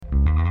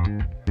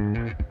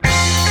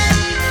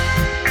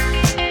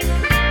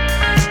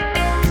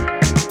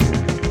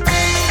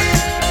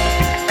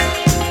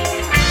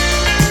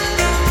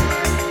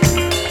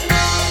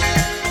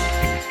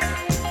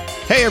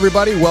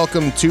everybody.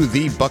 Welcome to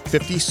the Buck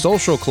 50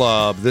 Social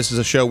Club. This is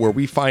a show where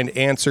we find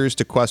answers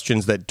to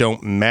questions that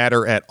don't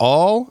matter at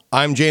all.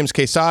 I'm James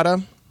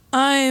Quesada.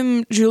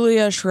 I'm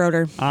Julia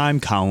Schroeder.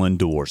 I'm Colin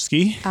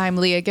Dworsky. I'm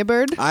Leah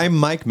Gibbard. I'm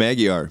Mike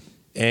Magyar.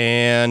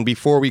 And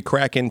before we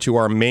crack into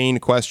our main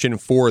question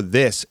for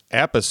this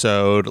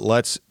episode,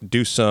 let's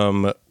do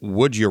some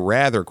Would You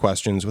Rather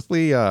questions with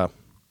Leah.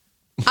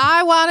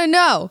 I want to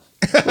know.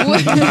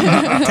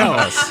 Tell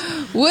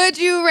us. Would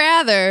you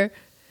rather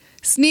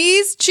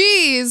sneeze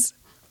cheese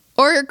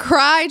or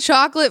cry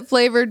chocolate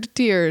flavored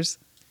tears?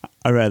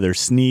 I'd rather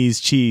sneeze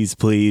cheese,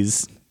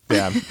 please.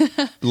 Yeah.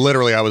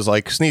 Literally, I was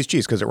like, sneeze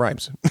cheese because it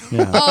rhymes.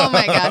 Yeah. Oh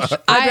my gosh.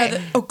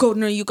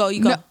 You go.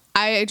 No,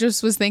 I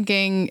just was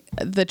thinking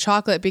the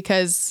chocolate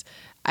because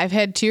I've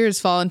had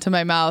tears fall into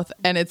my mouth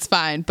and it's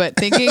fine. But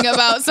thinking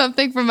about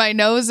something from my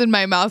nose and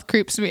my mouth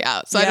creeps me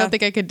out. So I don't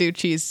think I could do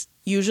cheese.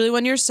 Usually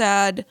when you're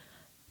sad,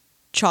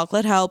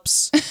 chocolate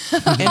helps.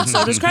 And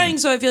so does crying.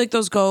 So I feel like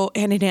those go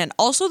hand in hand.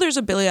 Also, there's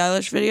a Billie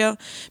Eilish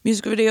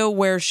music video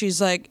where she's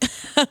like,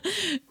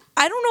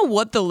 I don't know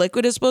what the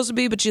liquid is supposed to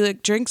be, but she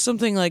like drinks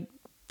something like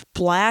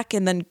black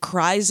and then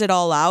cries it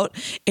all out.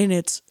 And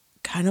it's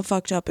kind of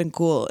fucked up and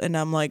cool. And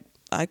I'm like,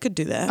 I could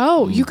do that.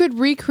 Oh, you could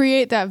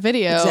recreate that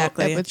video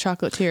Exactly. with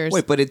chocolate tears.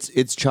 Wait, but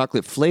it's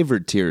chocolate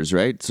flavored tears,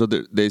 right? So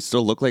they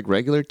still look like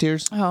regular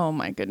tears? Oh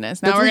my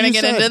goodness. Now That's we're what going to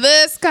you get said. into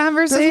this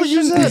conversation.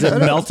 Is it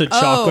melted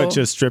chocolate Oh.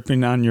 just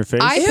dripping on your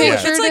face? I Ew, pictured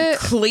if it's like it.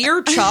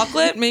 clear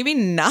chocolate, maybe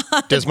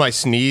not. Does my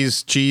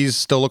sneeze cheese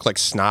still look like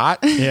snot?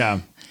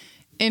 Yeah.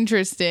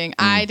 Interesting.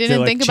 I didn't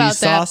like think about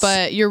cheese that, sauce?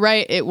 but you're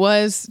right. It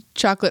was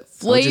chocolate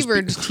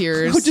flavored I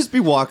tears. would just be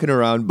walking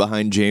around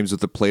behind James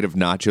with a plate of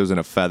nachos and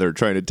a feather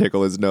trying to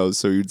tickle his nose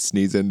so he'd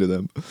sneeze into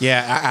them.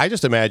 Yeah, I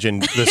just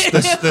imagined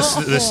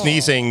the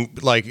sneezing,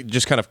 like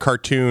just kind of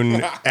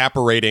cartoon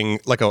apparating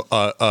like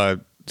a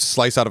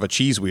slice out of a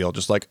cheese wheel,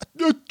 just like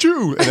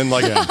chew, and then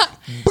like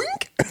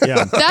boink.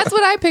 Yeah. That's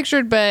what I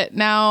pictured, but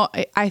now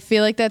I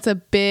feel like that's a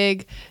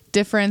big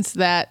difference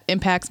that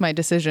impacts my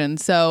decision.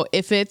 So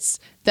if it's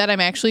that I'm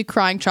actually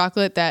crying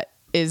chocolate that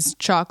is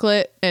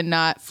chocolate and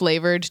not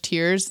flavored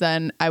tears,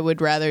 then I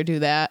would rather do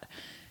that.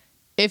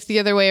 If the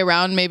other way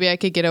around, maybe I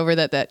could get over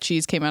that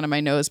cheese came out of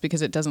my nose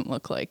because it doesn't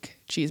look like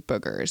cheese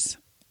boogers.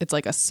 It's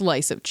like a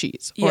slice of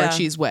cheese or Yeah. a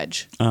cheese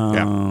wedge.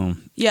 Yeah.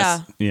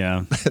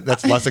 Yeah.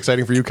 That's less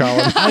exciting for you, Colin.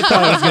 I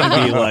thought it was going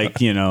to be like,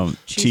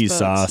 cheese bugs.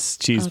 sauce,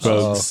 cheese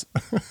bugs.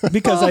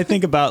 Because I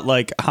think about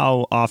like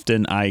how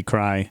often I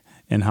cry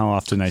and how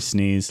often I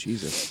sneeze.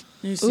 Jesus.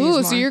 You Ooh,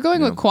 sneeze so more. you're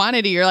going with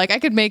quantity. You're like, I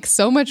could make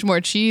so much more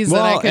cheese than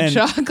I could and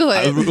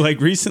chocolate. like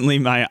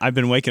recently, I've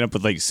been waking up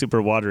with like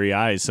super watery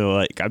eyes, so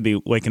like I'd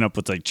be waking up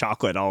with like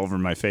chocolate all over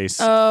my face.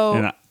 Oh,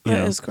 and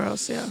that is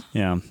gross, yeah.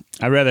 yeah.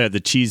 I'd rather have the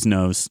cheese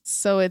nose.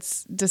 So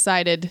it's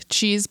decided.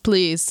 Cheese,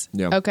 please.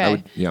 Yeah.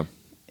 Okay.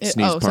 Sneeze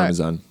sorry.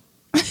 Parmesan.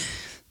 I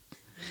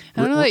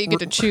don't know that you get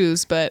to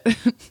choose, but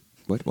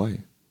What? Why?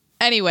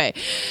 anyway,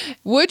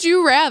 would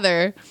you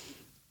rather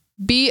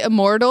be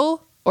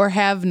immortal or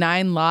have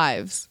 9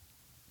 lives?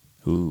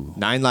 Ooh.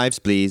 9 lives,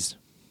 please.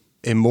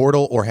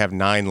 Immortal or have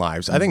 9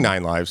 lives? I think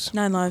 9 lives.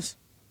 9 lives.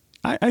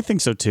 I think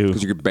so too.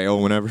 Because you could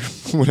bail whenever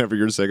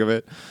you're sick of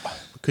it.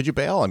 Could you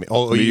bail? I mean,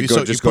 You go-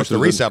 you just go push the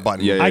through reset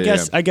button. Yeah,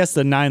 yeah. I guess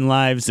the 9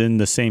 lives in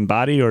the same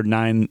body or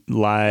 9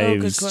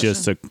 lives question.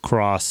 just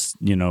across,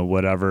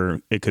 whatever.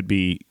 It could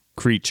be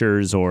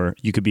creatures or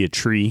you could be a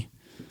tree.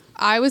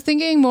 I was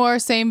thinking more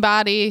same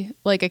body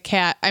like a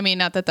cat. I mean,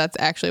 not that that's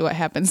actually what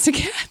happens to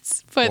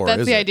cats, but Or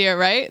that's is the it? idea,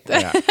 right?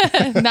 Yeah.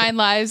 9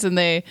 lives and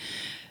they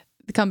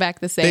come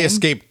back the same. They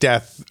escape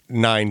death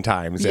 9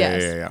 times. Yeah,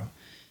 Yes. yeah.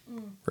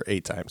 Or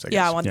 8 times, I guess.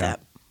 Yeah, I want Yeah. that.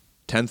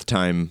 10th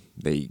time,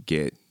 they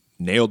get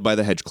nailed by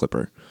the hedge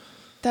clipper.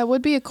 That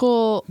would be a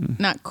cool,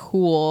 not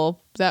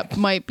cool. That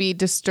might be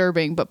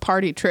disturbing, but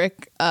party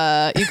trick.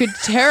 You could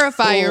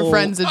terrify your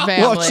friends and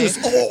family.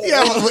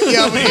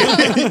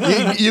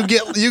 You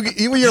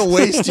you're gonna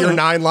waste your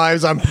 9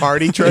 lives on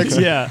party tricks.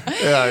 Yeah.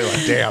 Yeah, you're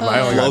like, damn, I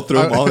only Blow got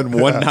through them all in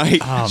one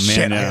night. Oh, man.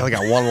 shit. I yeah. only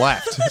got 1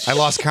 left. I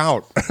lost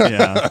count.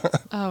 Yeah.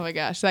 Oh my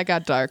gosh, that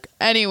got dark.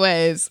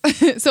 Anyways,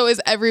 so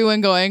is everyone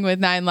going with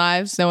 9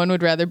 lives? No one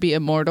would rather be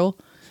immortal.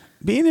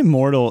 Being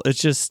immortal, it's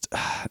just,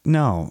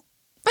 no.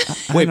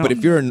 Wait, but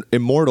if you're an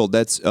immortal,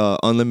 that's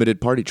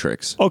unlimited party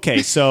tricks.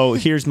 Okay, so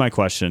here's my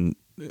question.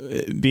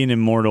 Being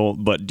immortal,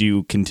 but do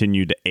you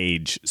continue to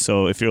age?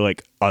 So if you're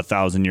like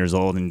 1,000 years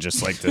old and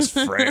just like this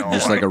frail,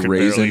 Just like a could barely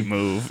raisin?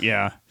 move,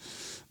 yeah,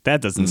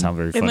 that doesn't sound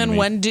very fun. And to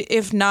then me.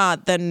 if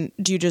not, then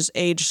do you just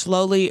age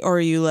slowly or are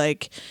you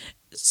like,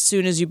 as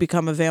soon as you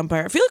become a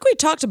vampire? I feel like we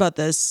talked about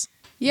this.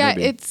 Yeah,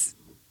 Maybe.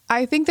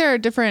 I think there are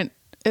different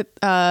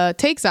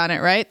takes on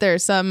it, right? There are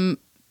some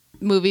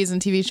movies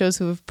and TV shows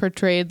who have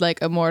portrayed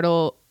like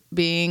immortal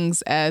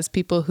beings as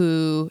people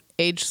who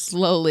age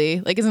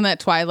slowly. Like, isn't that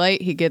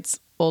Twilight? He gets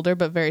older,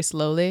 but very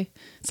slowly.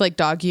 It's like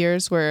dog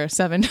years, where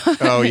 7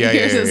 Oh, yeah,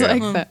 years yeah, is yeah.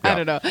 like that. I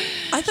don't know.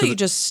 I thought you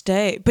just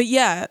stay. But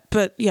yeah.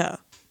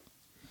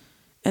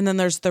 And then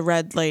there's the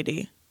red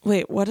lady.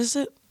 Wait, what is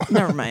it?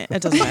 Never mind.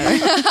 It doesn't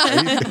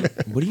matter.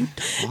 What are you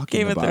talking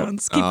Game of about?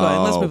 Thrones. Keep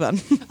going. Let's move on.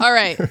 All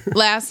right.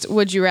 Last,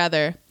 would you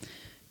rather?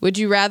 Would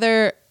you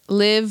rather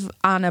live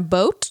on a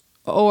boat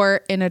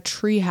or in a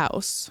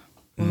treehouse?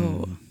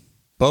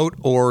 Boat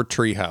or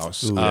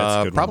treehouse? Ooh, that's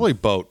a good Probably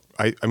boat.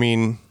 I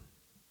mean,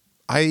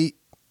 I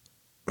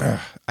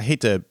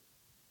hate to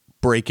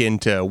break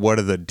into what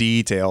are the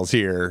details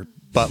here,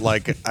 but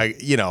like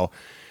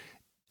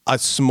a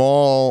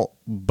small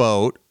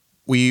boat.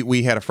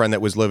 We had a friend that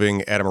was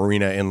living at a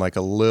marina in like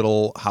a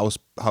little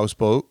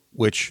houseboat,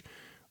 which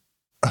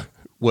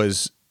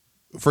was,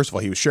 first of all,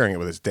 he was sharing it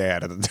with his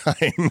dad at the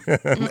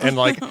time, and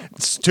like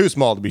it's too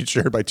small to be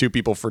shared by two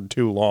people for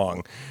too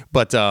long.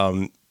 But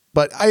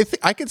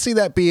I could see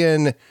that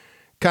being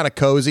kind of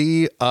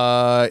cozy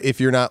if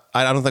you're not.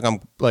 I don't think I'm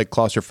like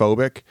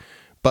claustrophobic,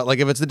 but like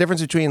if it's the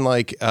difference between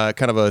like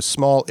kind of a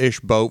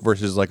small-ish boat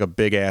versus like a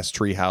big ass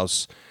tree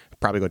house,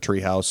 probably go tree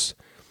house.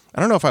 I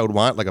don't know if I would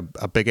want like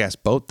a big ass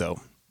boat though.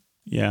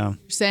 Yeah.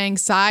 You're saying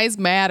size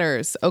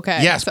matters.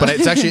 Okay. Yes, So- but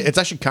it's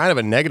actually kind of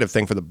a negative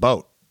thing for the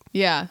boat.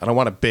 yeah. I don't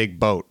want a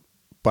big boat,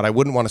 but I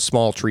wouldn't want a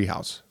small tree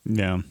house.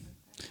 Yeah.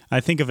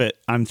 I'm thinking of it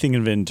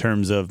in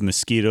terms of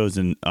mosquitoes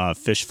and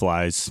fish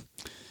flies.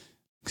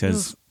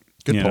 Because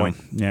Good point.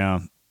 Yeah.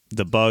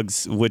 The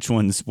bugs, which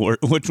one's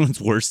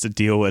worse to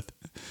deal with?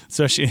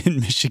 Especially in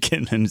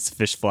Michigan and it's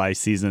fish fly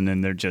season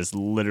and they're just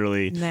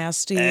literally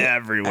Nasty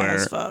everywhere.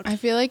 as fuck. I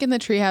feel like in the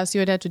treehouse you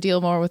would have to deal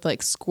more with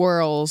like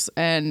squirrels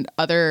and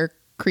other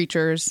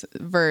creatures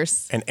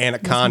versus An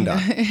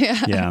anaconda.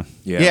 Yeah.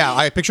 Yeah,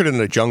 I pictured it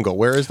in a jungle.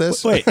 Where is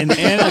this? Wait, an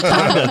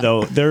anaconda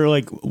though, they're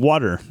like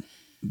water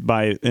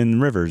in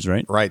rivers,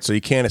 right? Right, so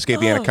you can't escape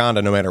the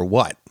anaconda no matter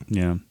what.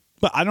 Yeah.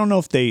 But I don't know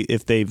if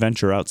they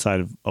venture outside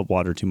of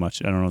water too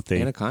much. I don't know if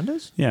they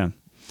Anacondas? Yeah.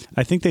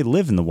 I think they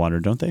live in the water,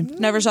 don't they?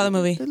 Never saw the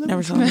movie.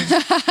 Never saw the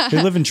movie.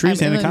 They live in trees,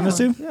 I really anacondas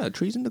do? Yeah,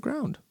 trees in the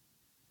ground.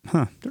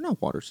 Huh. They're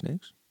not water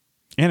snakes.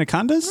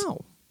 Anacondas?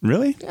 No.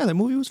 Really? Yeah, that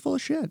movie was full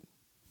of shit.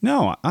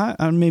 No,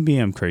 I maybe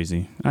I'm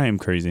crazy. I am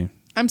crazy.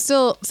 I'm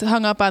still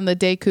hung up on the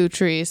Deku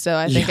tree, so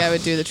I think I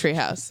would do the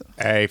treehouse.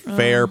 A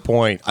fair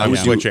point. I'm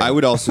switching. I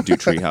would also do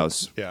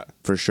treehouse. Yeah.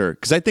 For sure.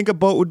 Because I think a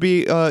boat would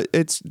be,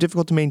 it's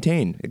difficult to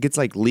maintain. It gets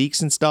like leaks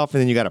and stuff,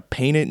 and then you got to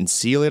paint it and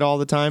seal it all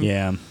the time.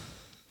 Yeah.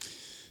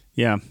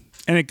 Yeah.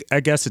 And I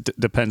guess it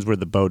depends where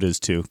the boat is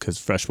too, because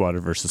freshwater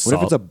versus What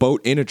salt. if it's a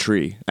boat in a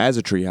tree as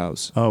a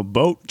treehouse?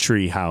 boat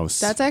tree house?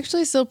 That's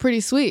actually still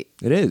pretty sweet.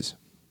 It is.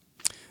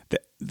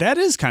 That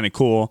is kind of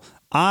cool.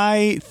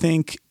 I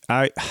think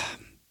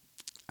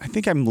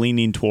I'm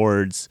leaning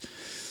towards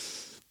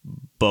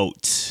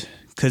boat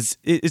because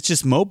it's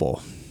just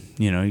mobile.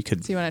 You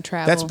could. So you want to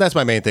travel? That's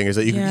my main thing is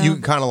that you Yeah. you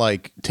can kind of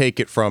like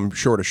take it from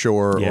shore to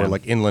shore Yeah. or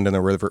like inland in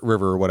the river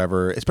or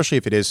whatever. Especially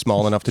if it is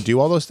small enough to do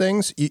all those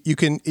things, you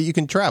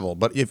can travel.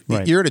 But if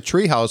Right. you're at a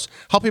treehouse,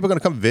 how are people going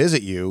to come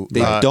visit you?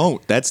 They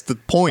don't. That's the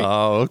point.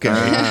 Oh, okay.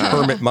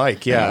 Hermit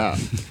Mike. Yeah,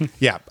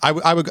 yeah. I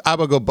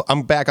would go.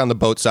 I'm back on the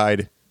boat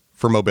side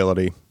for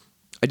mobility.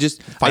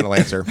 Final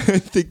answer. I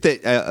think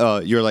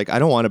that you're like, I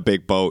don't want a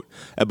big boat,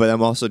 but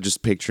I'm also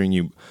just picturing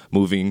you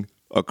moving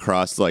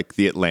across like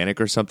the Atlantic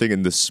or something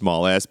in this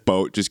small ass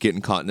boat, just getting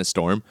caught in a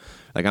storm.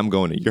 Like I'm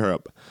going to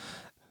Europe.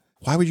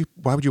 Why would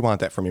you want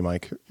that from me,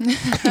 Mike?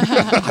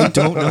 I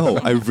don't know.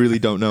 I really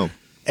don't know.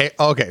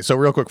 Okay, so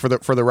real quick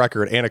for the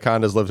record,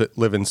 anacondas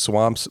live in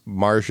swamps,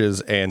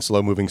 marshes, and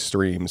slow moving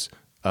streams,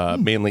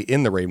 mainly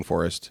in the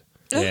rainforest.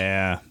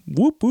 Yeah.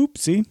 Whoop whoop.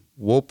 See.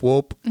 Whoop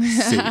whoop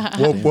see.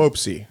 Whoop whoop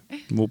see.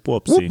 Whoop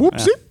whoop. Whoop See. whoop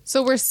see.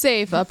 So we're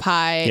safe up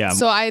high. Yeah.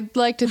 So I'd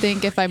like to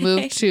think if I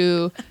moved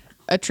to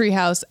a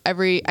treehouse,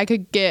 I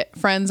could get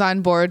friends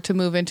on board to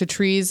move into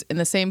trees in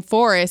the same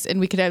forest, and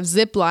we could have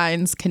zip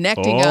lines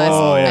connecting us,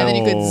 and then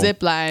you could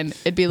zip line.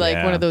 It'd be like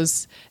Yeah. one of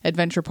those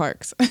adventure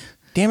parks.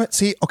 Damn it!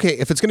 See, okay,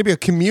 if it's going to be a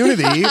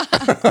community,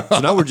 So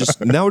now we're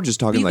just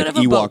talking You like could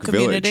have a boat Ewok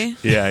Village. community.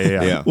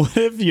 Yeah. What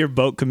if your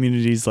boat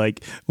community's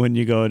like when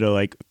you go to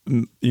like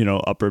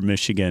Upper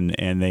Michigan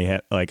and they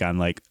have like on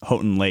like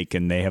Houghton Lake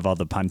and they have all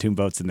the pontoon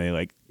boats and they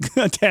like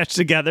attach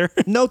together?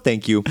 No,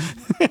 thank you.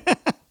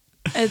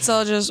 It's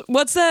all just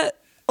what's that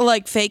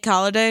like fake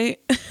holiday?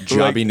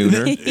 Jobby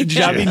Nooner.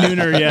 Jobby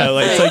Nooner, yeah,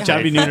 like it's like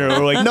Jobby Nooner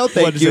or like No,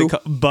 thank what is you. it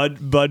called?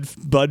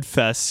 Bud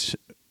Fest.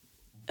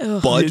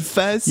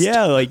 Budfest?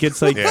 Yeah, like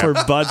it's like for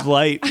Bud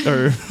Light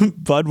or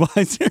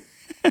Budweiser.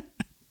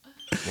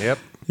 yep.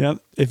 Yep.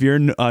 If you're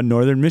in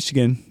northern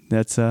Michigan,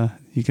 that's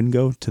you can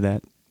go to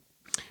that.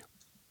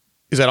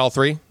 Is that all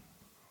three?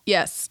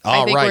 Yes,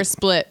 All I think right. we're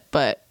split,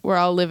 but we're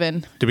all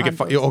living. Did we on get?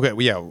 board. Okay,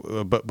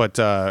 yeah, but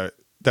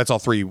that's all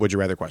three. Would you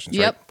rather questions?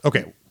 Yep. Right?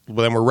 Okay.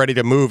 Well, then we're ready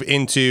to move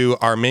into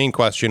our main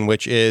question,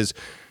 which is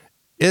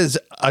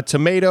a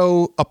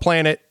tomato a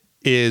planet?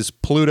 Is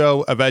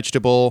Pluto a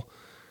vegetable?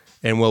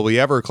 And will we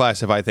ever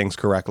classify things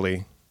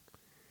correctly?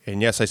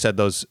 And yes, I said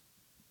those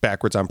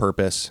backwards on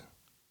purpose.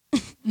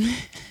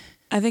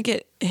 I think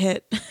it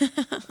hit.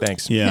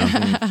 Thanks.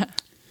 Yeah.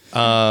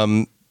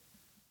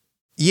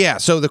 Yeah.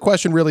 So the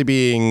question really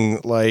being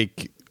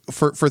like,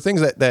 for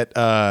things that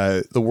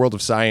the world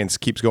of science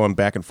keeps going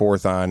back and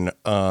forth on,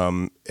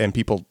 and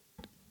people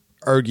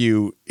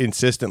argue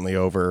insistently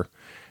over,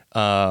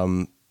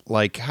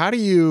 like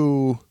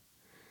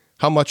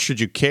how much should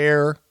you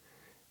care,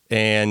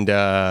 and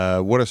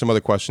what are some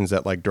other questions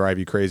that like drive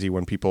you crazy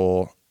when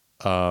people,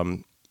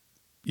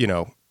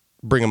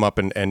 bring them up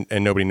and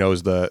nobody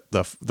knows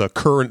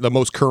the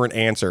most current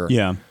answer.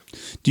 Yeah.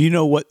 Do you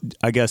know what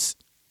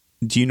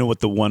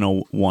the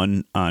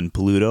 101 on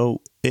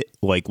Pluto,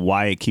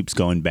 why it keeps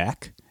going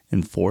back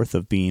and forth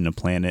of being a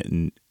planet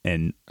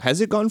and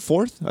Has it gone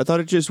forth? I thought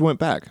it just went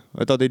back.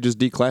 I thought they just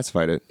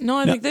declassified it. No,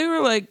 I think they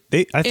were like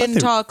I thought in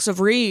talks of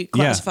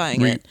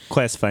reclassifying it.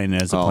 Classifying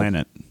it as a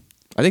planet.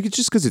 I think it's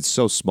just because it's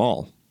so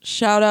small.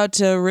 Shout out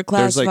to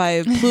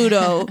Reclassify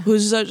Pluto,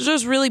 who's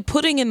just really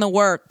putting in the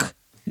work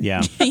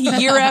Yeah.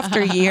 year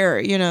after year,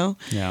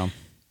 Yeah.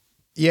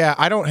 Yeah,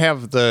 I don't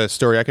have the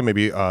story. I can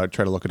maybe try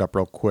to look it up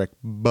real quick,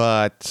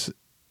 but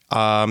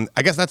I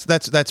guess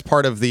that's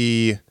part of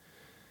the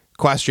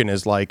question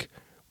is like,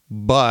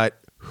 but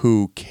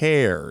who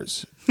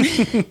cares?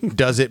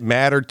 Does it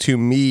matter to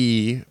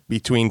me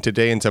between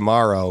today and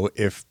tomorrow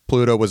if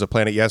Pluto was a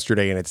planet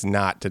yesterday and it's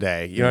not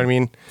today? You know what I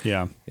mean?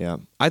 Yeah. Yeah.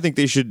 I think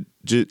they should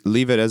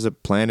leave it as a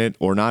planet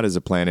or not as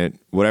a planet,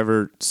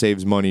 whatever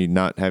saves money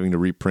not having to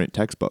reprint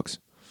textbooks.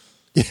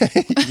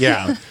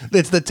 Yeah.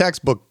 It's the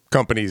textbook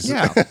companies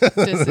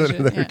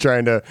Decision, that are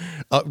trying to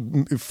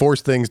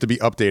force things to be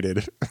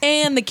updated.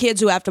 and the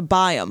kids who have to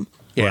buy them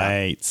Yeah.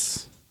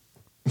 Right.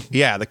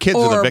 Yeah, the kids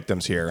are the Or-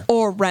 victims here.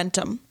 or rent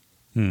them.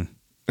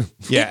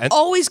 Yeah, and,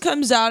 Always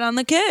comes out on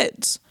the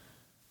kids.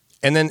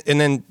 and then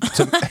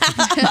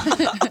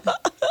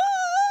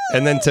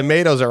and then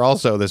tomatoes are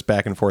also this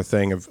back and forth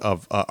thing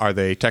of are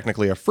they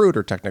technically a fruit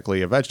or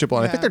technically a vegetable?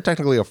 And I think Yeah. they're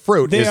technically a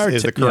fruit. They are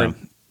is the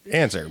current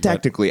answer. but-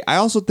 Technically, I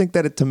also think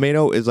that a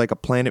tomato is like a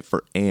planet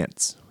for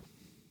ants.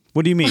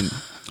 What do you mean?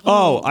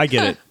 Oh, I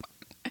get it.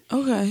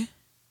 Okay.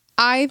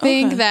 I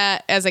think Okay.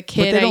 that as a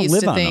kid, they I don't used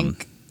live to on think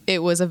them.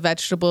 it was a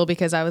vegetable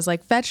because I was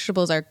like,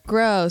 vegetables are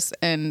gross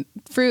and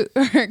fruit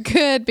are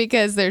good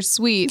because they're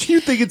sweet. You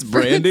think it's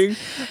branding?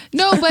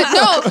 No, but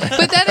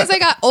then as I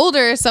got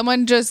older,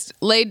 someone just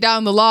laid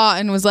down the law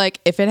and was like,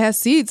 if it has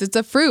seeds, it's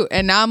a fruit.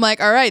 And now I'm like,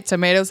 all right,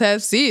 tomatoes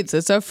have seeds,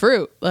 it's a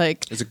fruit.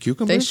 Like, Is a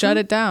cucumber they a shut fruit?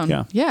 it down.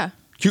 Yeah. Yeah.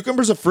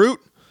 Cucumber's a fruit?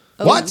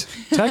 What?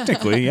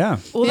 Technically, yeah.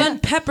 Well, Yeah. then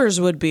peppers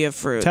would be a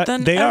fruit.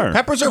 Then They are.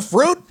 Peppers are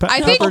fruit? I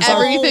think peppers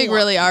are- everything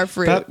really are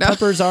fruit. No.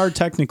 Peppers are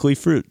technically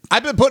fruit.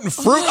 I've been putting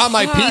fruit on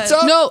my God. pizza?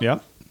 No. Yeah.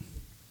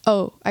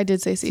 Oh, I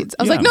did say seeds.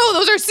 I was Yeah. like, no,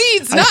 those are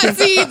seeds, not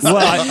seeds. Well,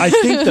 I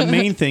think the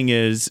main thing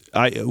is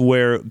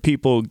where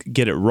people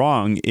get it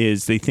wrong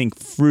is they think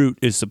fruit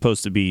is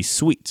supposed to be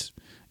sweet.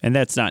 And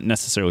that's not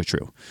necessarily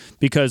true.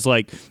 Because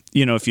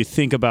if you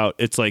think about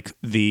it's like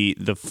the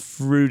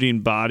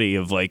fruiting body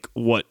of like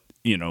what,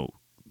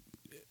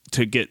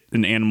 to get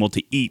an animal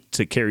to eat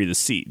to carry the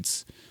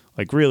seeds.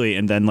 Like really,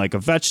 and then like a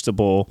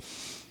vegetable,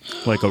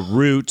 like a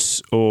root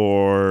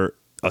or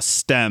a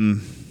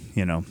stem,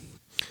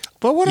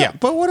 But what? Yeah.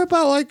 But what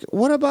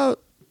about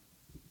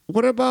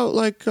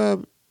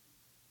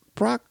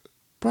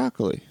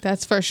broccoli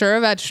That's for sure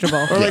a vegetable.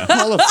 or like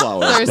cauliflower?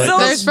 There's, Those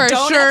there's for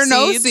don't sure have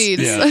no seeds.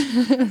 seeds.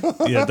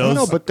 Yeah, those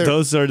know, but they're-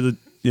 those are the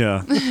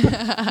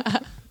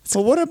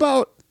So what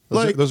about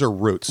Those are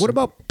roots. what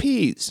about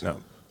peas? No.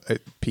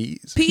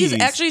 Peas. peas, peas.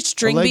 actually,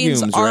 string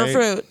Legumes, beans are right?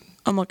 fruit.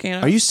 I'm looking at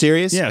it. Are you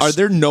serious? Yes. Are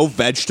there no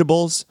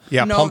vegetables?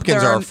 Yeah, No,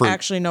 pumpkins there are a fruit.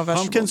 actually no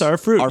vegetables. pumpkins are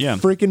fruit. Are yeah.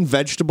 freaking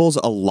vegetables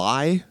a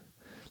lie?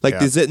 Like,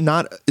 Yeah. is it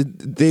not?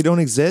 They don't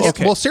exist.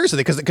 Okay. Well,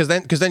 seriously, because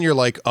then you're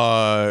like,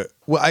 so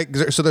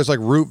there's like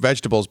root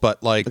vegetables,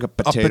 but like Like a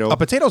potato. A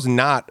potato's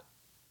not.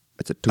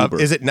 It's a tuber.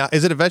 Is it not?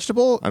 Is it a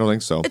vegetable? I don't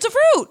think so. It's a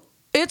fruit.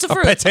 It's a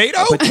fruit.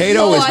 Potato? Potato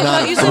No, is I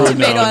not. thought you said fruit.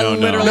 tomato. No, I no, no.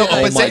 literally No, thought a Oh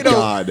you my said- potato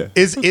God.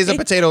 is a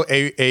potato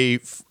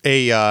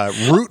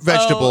a root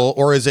vegetable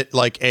or is it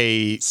like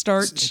a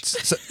Starch.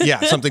 yeah,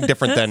 something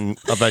different than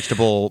a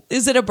vegetable.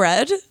 Is it a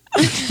bread?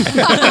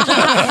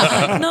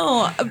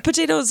 No, a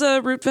potato is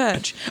a root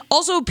veg.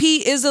 Also,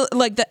 pea is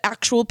the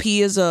actual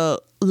pea is a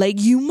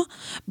legume,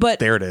 but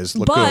There it is.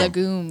 But,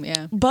 Legume,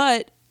 yeah.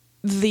 but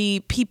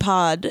the pea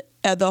pod,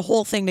 the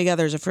whole thing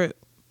together is a fruit.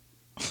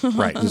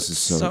 Right. This is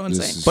so, So this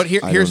insane. is- But I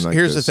don't here's like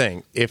the this.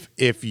 thing.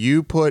 If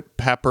you put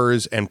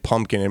peppers and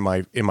pumpkin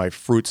in my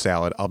fruit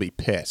salad, I'll be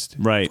pissed.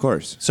 Right. Of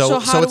course. So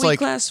how do it's we like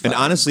classify? And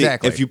honestly,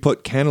 Exactly. if you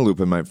put cantaloupe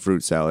in my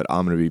fruit salad,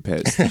 I'm gonna be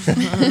pissed.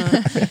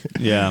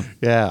 Yeah.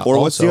 yeah. Or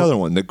what's the also, other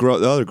one? The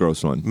other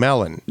gross one.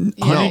 melon?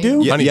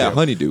 Honeydew? Yeah, Honeydew. yeah,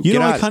 honeydew. You Get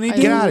don't out- like honeydew?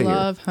 I Get out of here.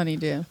 love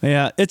honeydew.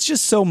 Yeah, it's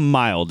just so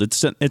mild.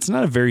 It's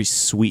not a very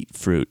sweet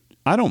fruit.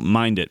 I don't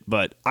mind it,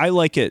 but I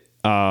like it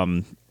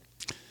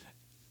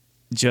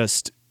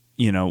just,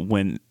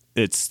 when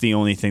it's the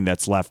only thing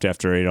that's left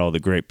after I ate all the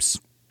grapes.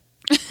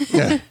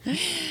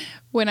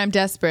 When I'm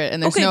desperate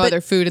and there's Okay, no but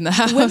other food in the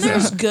house. when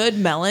there's good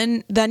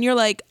melon, then you're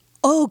like,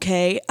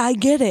 okay, I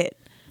get it.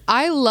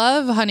 I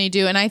love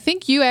honeydew, and I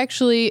think you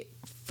actually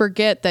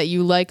forget that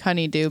you like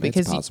honeydew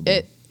because possible.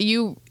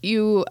 you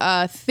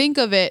think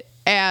of it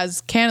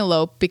as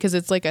cantaloupe because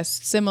it's like a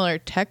similar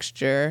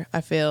texture,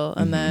 I feel,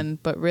 and then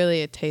but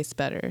really it tastes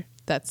better.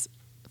 That's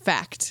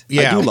fact.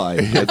 Yeah, I do lie.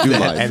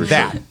 and for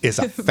that sure. is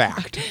a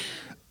fact.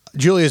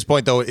 Julia's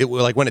point, though,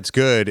 like when it's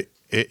good,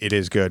 it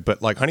is good.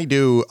 But like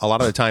honeydew, a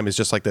lot of the time is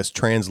just like this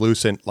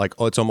translucent, like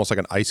it's almost like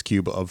an ice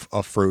cube of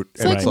fruit.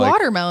 It's like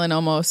watermelon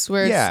almost,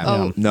 where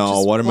Yeah. it's No,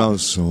 just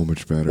watermelon's so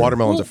much better.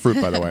 Watermelon's a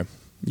fruit, by the way.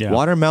 Yeah.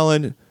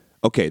 Watermelon.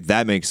 Okay,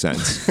 that makes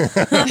sense.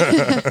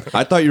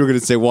 I thought you were going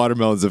to say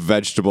watermelon's a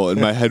vegetable, and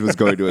my head was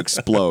going to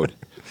explode.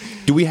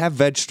 Do we have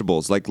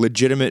vegetables, like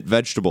legitimate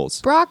vegetables?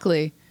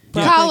 broccoli,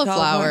 Broccoli,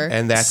 cauliflower,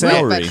 And that's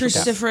Celery. it.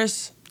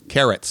 Cruciferous.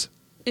 Carrots.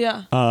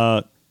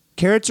 Yeah.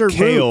 Carrots or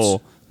Kale,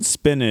 roots?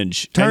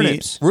 spinach,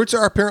 Turnips. Roots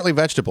are apparently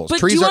vegetables. But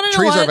trees do you are want to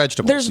know trees what? are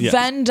vegetables. There's Yeah.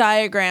 Venn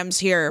diagrams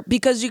here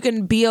because you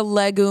can be a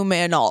legume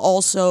and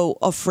also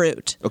a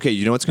fruit. Okay,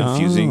 you know what's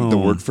confusing? The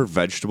word for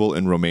vegetable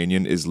in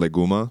Romanian is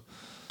leguma,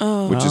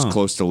 which is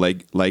close to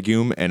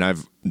legume, and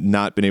I've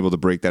not been able to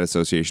break that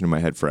association in my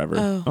head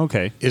forever.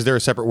 Okay. Is there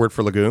a separate word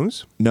for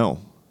legumes? No.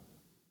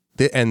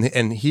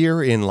 And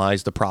herein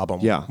lies the problem.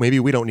 Yeah. Maybe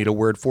we don't need a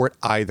word for it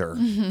either.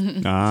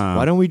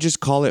 Why don't we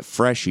just call it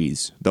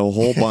freshies, the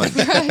whole bunch?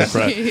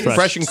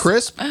 Fresh and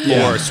crisp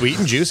or sweet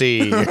and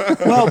juicy.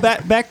 Well,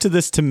 back to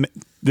this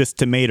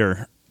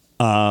tomato.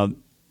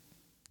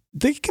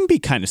 They can be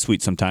kind of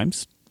sweet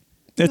sometimes.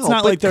 It's No,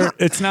 not but like they're.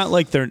 It's not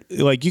like they're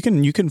like you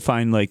can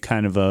find like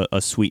kind of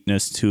a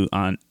sweetness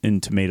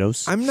in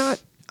tomatoes.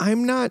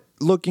 I'm not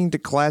looking to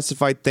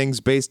classify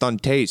things based on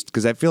taste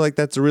because I feel like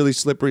that's a really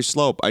slippery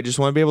slope. I just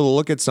want to be able to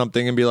look at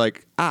something and be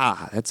like,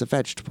 that's a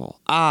vegetable.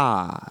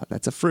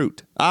 That's a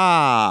fruit.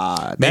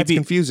 That's Maybe-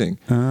 confusing.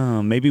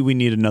 Maybe we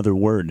need another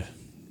word.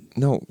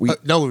 No,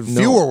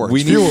 fewer words.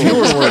 We need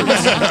fewer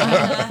words.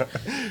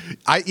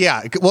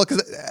 Well,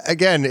 because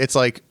again, it's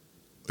like,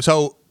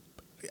 so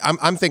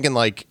I'm thinking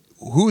like,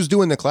 who's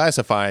doing the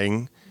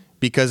classifying?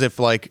 Because if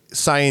like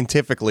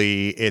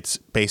scientifically it's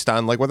based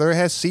on like whether it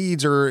has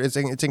seeds or it's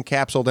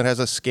encapsulated and has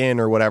a skin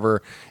or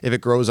whatever, if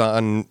it grows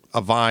on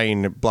a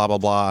vine, blah, blah,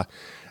 blah,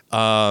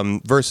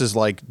 versus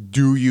like,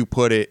 do you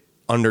put it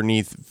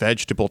underneath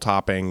vegetable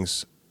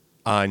toppings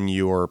on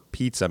your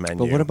pizza menu?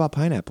 But what about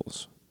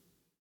pineapples?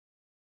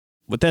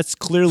 But that's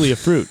clearly a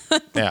fruit.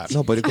 Yeah,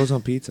 No, but it goes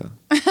on pizza.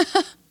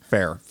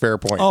 fair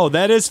point. Oh,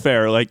 that is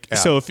fair. Like Yeah.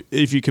 so,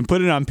 if you can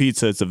put it on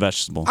pizza, it's a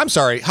vegetable. I'm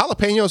sorry,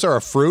 jalapenos are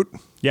a fruit?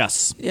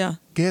 Yes, Yeah.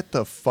 Get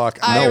the fuck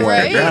I- out.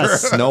 right?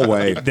 yes, No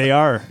way. they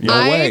are. Yeah.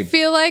 I way.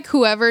 feel like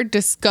whoever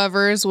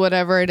discovers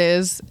whatever it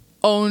is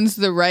owns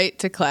the right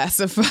to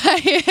classify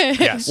it.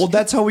 Yes. Well,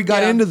 that's how we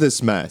got Yeah. into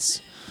this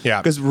mess.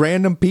 Yeah. Because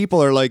random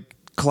people are like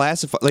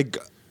classify. Like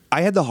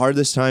I had the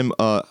hardest time.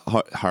 When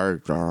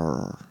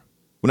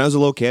I was a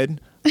little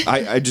kid,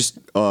 I just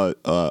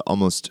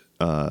almost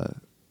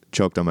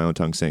choked on my own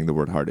tongue saying the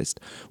word hardest.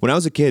 When I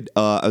was a kid,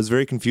 I was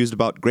very confused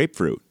about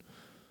grapefruit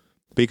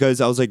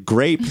because I was like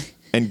grape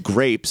and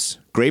grapes,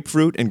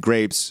 grapefruit and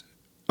grapes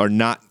are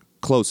not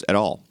close at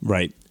all.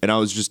 Right. And I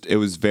was just, it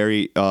was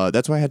very,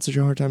 that's why I had such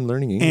a hard time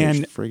learning English.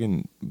 And-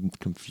 Friggin'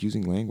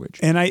 confusing language.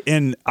 And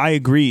I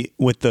agree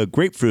with the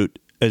grapefruit.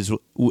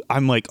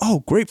 I'm like, oh,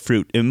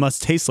 grapefruit. It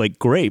must taste like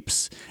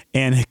grapes,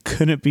 and it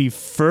couldn't be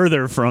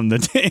further from the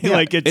day.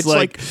 Like it's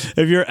like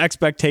if your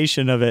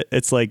expectation of it,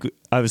 it's like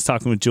I was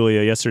talking with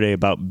Julia yesterday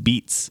about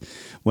beets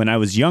when I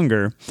was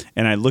younger,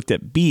 and I looked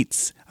at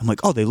beets. I'm like,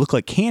 oh, they look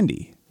like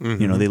candy.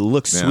 You know, they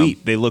look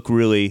sweet. They look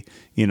really,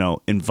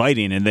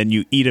 inviting. And then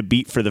you eat a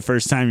beet for the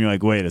first time, you're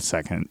like, wait a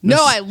second. No,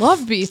 I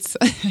love beets.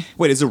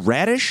 Wait, is it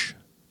radish?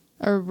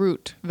 A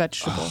root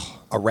vegetable.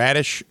 A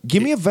radish.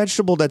 Give me a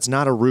vegetable that's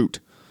not a root.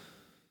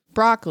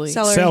 Broccoli.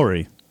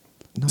 Celery,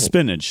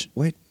 spinach.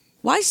 Wait.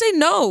 Why say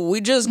no? We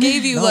just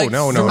gave you No, like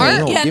no, no, fruit.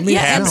 no, no. Yeah, Give me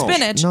and no.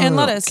 spinach No, and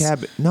no,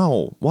 lettuce.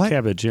 No. What?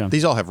 Cabbage, yeah.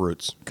 These all have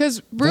roots.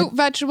 Because root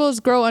vegetables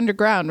grow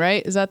underground,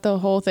 right? Is that the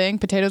whole thing?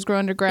 Potatoes grow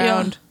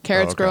underground. Yeah.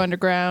 Carrots Oh, okay. grow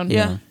underground.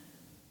 Yeah.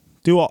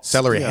 Do all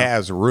Celery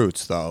has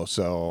roots, though,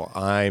 so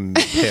I'm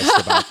pissed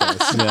about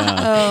this.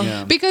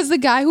 Yeah. Because the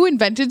guy who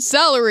invented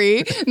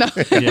celery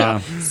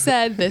Yeah.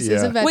 said this is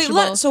Yeah. a vegetable.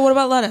 Wait, so what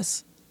about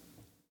lettuce?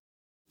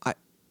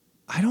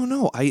 I don't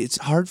know. It's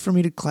hard for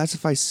me to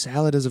classify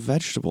salad as a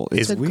vegetable.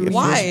 It's Is- weird.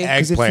 Why?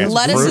 Eggplant.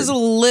 Lettuce fruit. is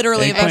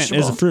literally a Eggplant vegetable.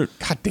 is a fruit.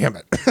 God damn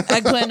it.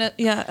 Eggplant,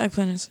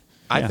 eggplant is.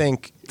 I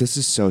think, This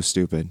is so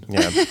stupid.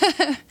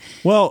 yeah.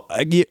 Well,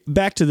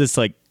 back to this,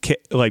 like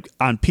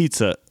on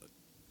pizza,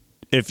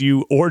 if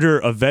you order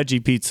a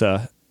veggie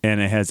pizza and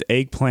it has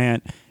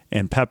eggplant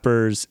and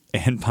peppers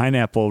and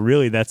pineapple,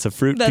 really, that's a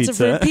fruit That's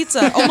pizza. a fruit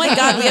pizza. Oh my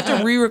god, we have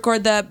to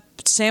re-record that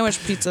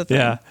sandwich pizza thing.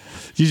 Yeah,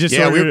 you just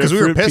Yeah, ordered because a we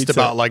were fruit pissed pizza.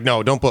 about, like,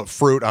 no, don't put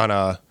fruit on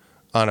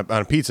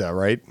a pizza,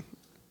 right?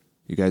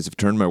 You guys have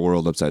turned my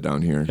world upside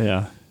down here.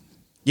 Yeah,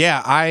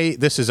 Yeah,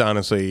 this is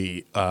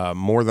honestly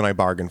more than I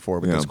bargained for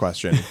with Yeah. this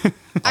question. I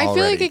feel like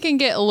already. it can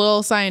get a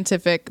little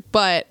scientific,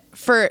 but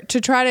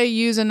to try to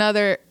use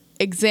another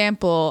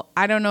example,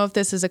 I don't know if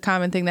this is a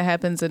common thing that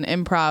happens in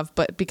improv,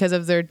 but because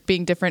of there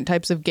being different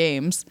types of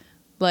games,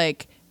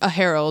 like a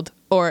herald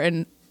or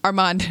an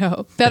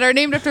Armando that are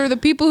named after the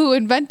people who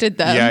invented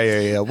them.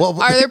 Yeah.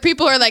 Well, Are there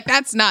people who are like,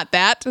 that's not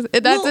that?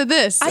 That's Well, a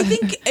this. I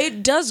think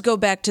it does go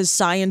back to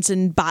science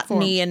and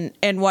botany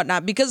and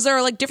whatnot because there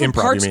are like different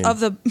Improv, parts you mean. of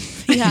the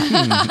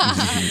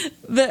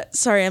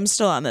sorry, I'm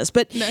still on this,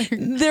 but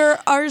there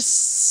are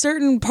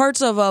certain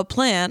parts of a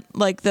plant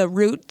like the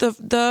root,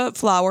 the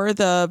flower,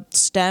 the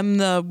stem,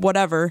 the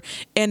whatever,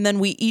 and then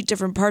we eat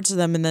different parts of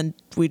them and then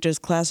we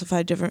just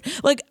classify different.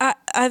 Like I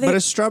think But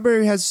a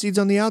strawberry has seeds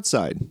on the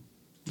outside.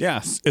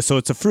 Yes. So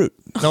it's a fruit.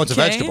 no, it's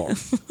a Okay. vegetable.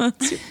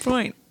 That's your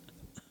point.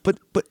 But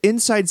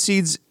inside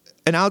seeds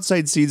and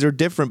outside seeds are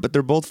different, but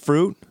they're both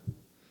fruit.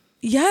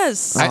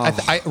 Yes. I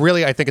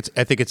think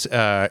it's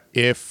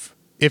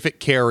if it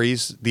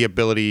carries the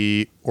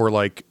ability or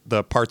like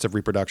the parts of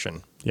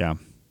reproduction. Yeah.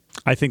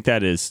 I think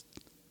that is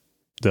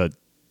the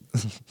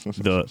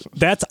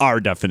that's our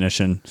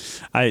definition.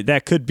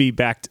 That could be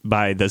backed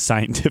by the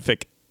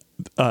scientific.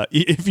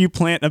 If you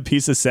plant a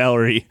piece of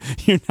celery,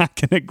 you're not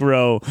going to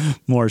grow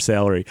more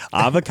celery.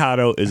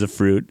 Avocado is a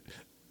fruit,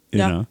 you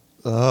Yeah. know.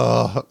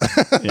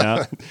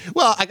 Yeah.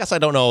 Well, I guess I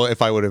don't know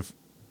if I would have.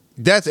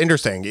 That's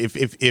interesting.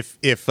 If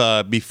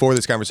before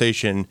this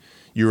conversation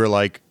you were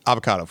like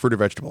avocado, fruit or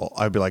vegetable,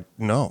 I'd be like,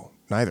 no,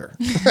 neither.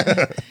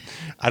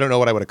 I don't know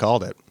what I would have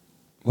called it.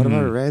 What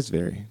about a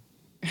raspberry?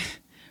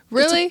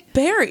 really?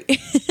 Berry.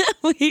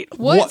 Wait,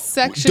 What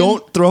section?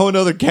 Don't throw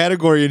another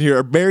category in here.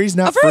 Are berries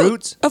not a fruit.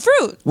 fruits? A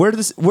fruit. Where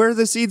are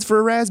the seeds for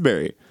a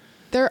raspberry?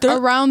 They're They're-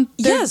 around.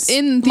 They're yes,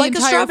 in the like a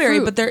entire strawberry,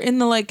 fruit. but they're in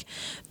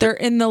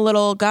the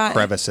little guy.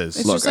 Crevices.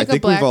 It's Look, just like I a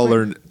think we've all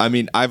blackberry. learned. I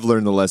mean, I've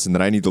learned the lesson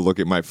that I need to look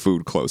at my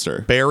food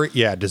closer. Berry.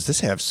 Yeah. Does this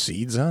have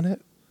seeds on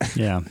it?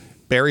 Yeah.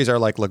 Berries are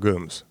like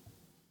legumes.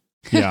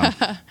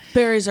 Yeah.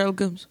 Berries are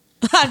legumes.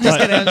 I'm just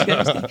kidding. I'm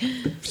just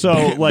kidding. So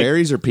like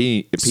Berries or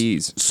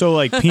peas? so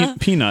like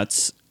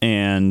peanuts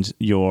and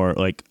your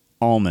like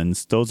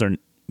almonds, those are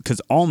because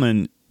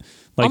almond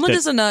like Almond that-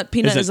 is a nut.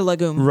 Peanut is a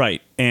legume.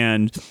 Right.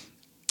 And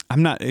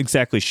I'm not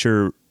exactly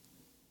sure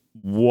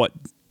what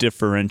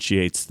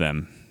differentiates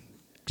them.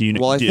 Do you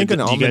know? Well, I do, think do, an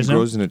do you almond guys know?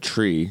 grows in a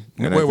tree.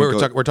 And I Wait,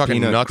 think we're talking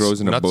peanut nuts.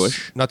 grows in a nuts,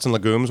 bush. Nuts and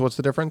legumes. What's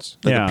the difference?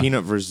 Like Yeah. a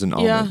peanut versus an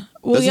almond. Yeah.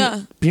 Well,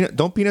 yeah.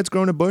 Don't peanuts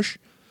grow in a bush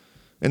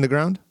in the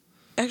ground?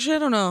 Actually, I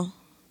don't know.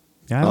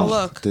 Yeah. Oh,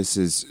 look. This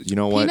is, you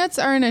know what? Peanuts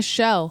are in a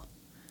shell.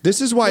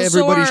 This is why Well,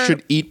 everybody so are-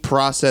 should eat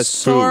processed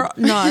So food. are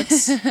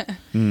nuts.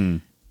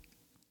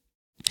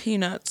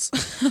 Peanuts.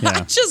 Yeah.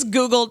 I just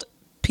Googled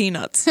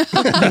peanuts.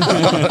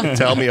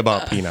 Tell me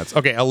about peanuts.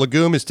 Okay, a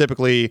legume is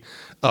typically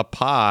a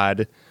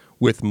pod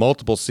with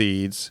multiple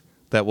seeds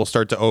that will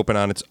start to open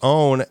on its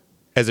own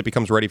as it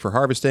becomes ready for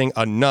harvesting.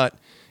 A nut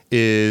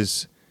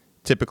is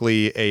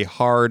typically a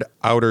hard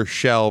outer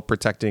shell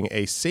protecting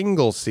a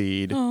single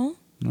seed. Oh.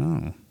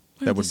 Oh.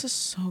 That would- This is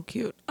so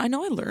cute. I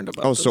know I learned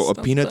about Oh, this so a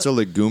stuff, peanut's but a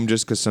legume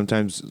just because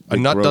sometimes A they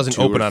nut grow doesn't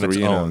 2 open or on its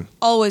 3 in a- own.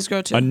 always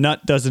grow two. A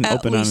nut doesn't At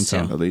open on least its two.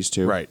 own. At least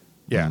 2. Right.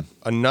 Yeah.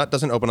 A nut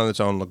doesn't open on its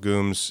own.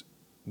 Legumes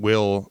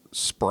will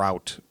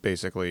sprout,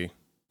 basically,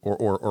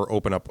 or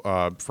open up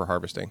for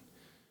harvesting.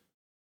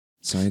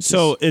 Science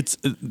So is-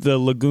 it's the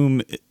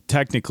legume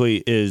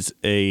technically is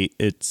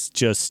it's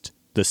just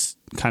this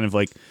kind of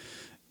like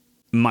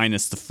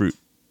minus the fruit.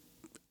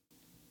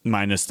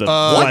 Minus the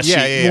fleshy,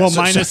 yeah. well,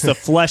 So- minus the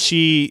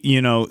fleshy,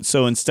 you know.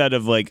 So instead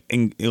of like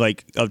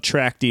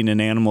attracting an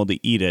animal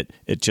to eat it,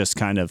 it just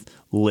kind of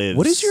lives.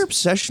 What is your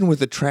obsession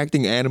with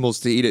attracting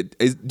animals to eat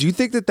it? Do you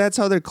think that that's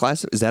how they're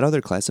classified? Is that how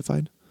they're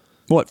classified?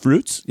 what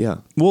fruits? Yeah.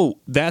 Well,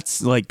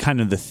 that's like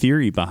kind of the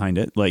theory behind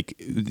it, like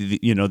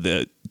you know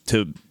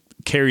to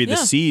carry the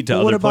Yeah. seed to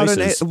Well, other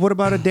places. what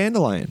about a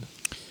dandelion?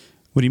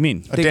 What do you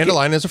mean? A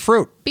dandelion is a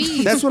fruit.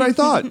 Bees. That's what I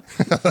thought.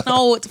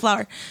 Oh, it's a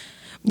flower.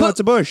 No,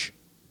 it's a bush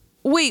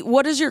Wait,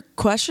 what is your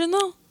question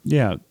though?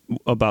 Yeah,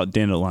 about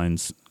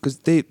dandelions. because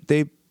they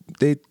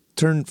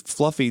turn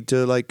fluffy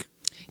to like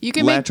You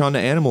can latch make onto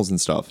animals and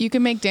stuff. you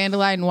can make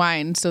dandelion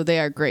wine, so they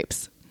are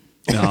grapes.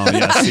 Oh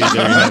yeah, see, there you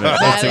have it.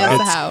 That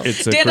is how.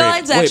 It's a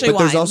Dandelion's great, actually Wait, but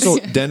there's wine. also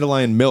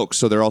dandelion milk,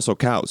 so they're also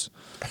cows.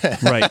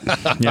 right.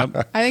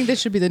 Yep. I think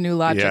this should be the new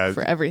logic Yeah.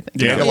 for everything.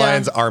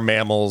 Dandelions are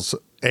mammals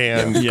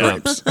and Yeah.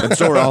 grapes. And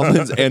so are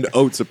almonds and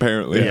oats,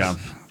 apparently. Yeah.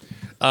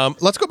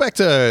 Let's go back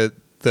to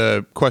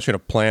the question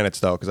of planets,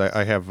 though, because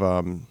I have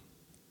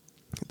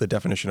the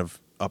definition of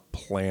a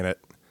planet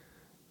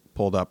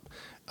pulled up.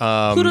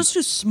 Pluto's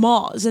too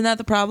small. Isn't that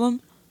the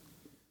problem?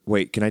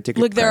 Wait, can I take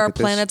a Like there crack are at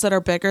this? planets that are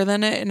bigger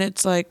than it, and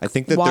it's like, I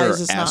think that why there is are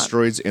this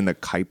asteroids in the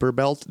Kuiper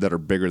belt that are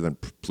bigger than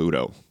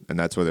Pluto, and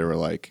that's why they were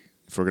like,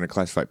 if we're going to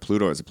classify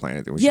Pluto as a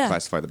planet, then we Yeah. should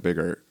classify the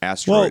bigger Well,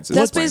 asteroids. not? as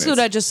That's basically what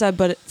I planets. just said,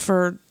 but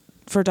for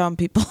dumb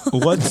people.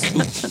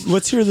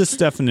 Let's hear this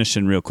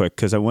definition real quick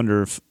because I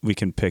wonder if we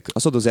can pick.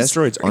 Also, those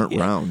asteroids aren't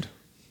round.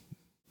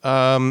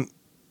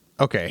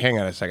 Okay, hang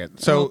on a second.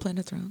 All So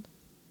planets round.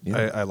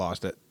 I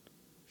lost it.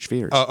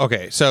 Spheres.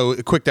 Okay, so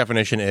a quick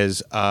definition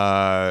is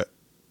a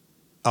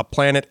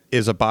planet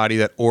is a body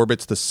that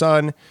orbits the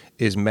sun,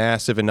 is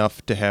massive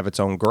enough to have its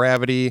own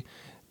gravity,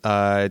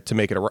 to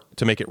make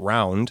it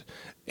round,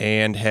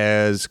 and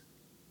has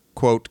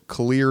quote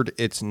cleared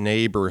its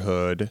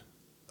neighborhood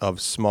of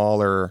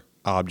smaller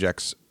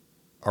objects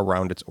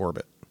around its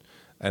orbit.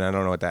 And I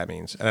don't know what that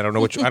means. And I don't know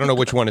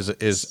which one is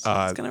It's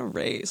gonna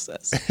raise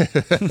this.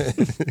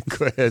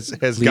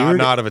 has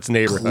gotten out of its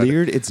neighborhood.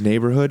 Cleared its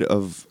neighborhood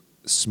of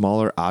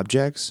smaller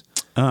objects.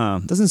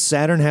 Doesn't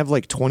Saturn have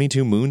like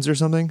 22 moons or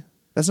something?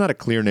 That's not a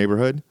clear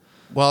neighborhood.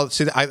 Well,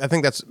 see, I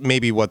think that's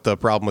maybe what the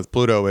problem with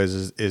Pluto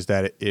is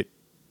that it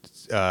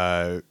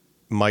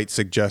might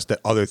suggest that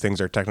other things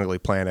are technically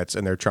planets,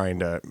 and they're trying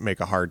to make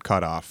a hard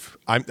cutoff.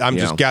 I'm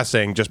just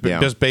guessing, just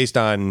based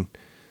on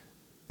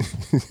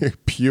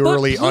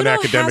purely But Pluto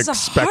unacademic has a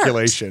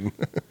speculation.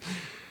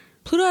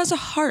 Pluto has a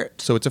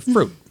heart. So it's a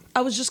fruit.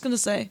 I was just gonna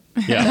say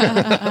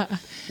Yeah.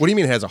 What do you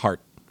mean it has a heart?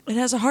 it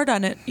has a heart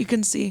on it. You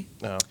can see.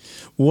 No.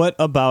 What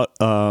about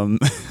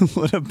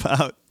what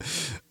about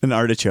an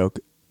artichoke?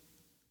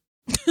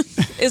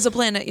 Is a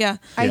planet, yeah.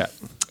 Yeah.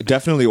 It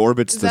definitely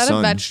orbits Is the that sun.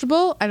 a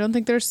vegetable? I don't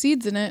think there's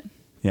seeds in it.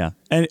 Yeah.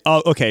 And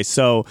okay,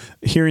 so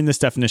hearing this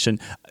definition,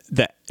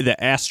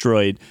 the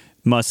asteroid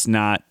must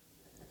not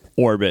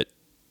orbit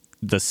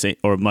the same,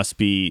 or must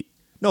be.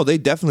 No, they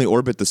definitely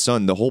orbit the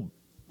sun. The whole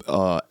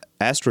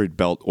asteroid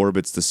belt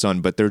orbits the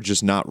sun, but they're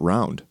just not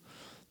round.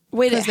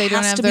 Wait, it 'Cause they don't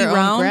has have to be their own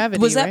round.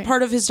 gravity, Was that right?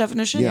 part of his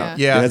definition? Yeah.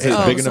 Yeah, It has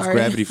it- big enough sorry.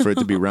 gravity for it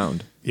to be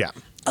round. Yeah.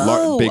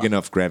 Big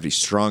enough gravity,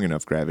 strong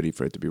enough gravity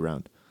for it to be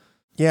round.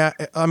 Yeah.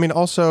 I mean,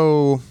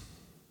 also,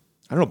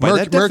 I don't know. By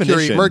that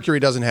definition, Mercury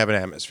doesn't have an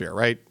atmosphere,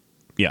 right?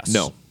 Yes.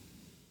 no.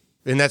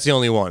 And that's the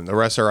only one. The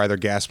rest are either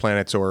gas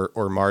planets or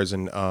Mars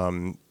and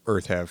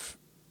Earth have,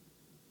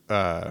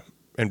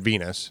 and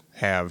Venus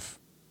have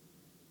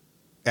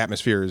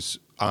atmospheres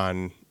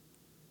on,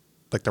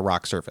 like, the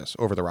rock surface,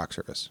 over the rock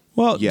surface.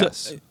 Well,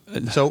 Yes.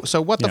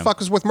 So what the Yeah.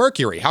 fuck is with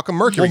Mercury? How come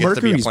Mercury gets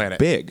to be a Mercury's planet?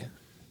 big.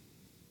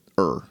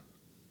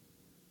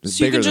 It's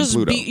So you bigger could than just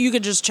Pluto. you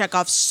could just check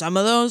off some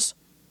of those.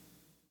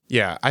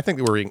 Yeah, I think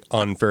we're being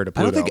unfair to I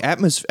Pluto. don't think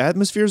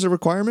atmosphere is a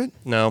requirement.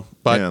 No,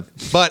 but Yeah.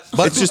 but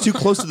It's just too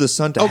close to the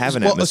sun to have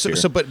an atmosphere.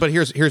 But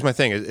here's my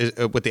thing is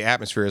with the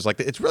atmosphere is, like,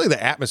 it's really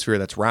the atmosphere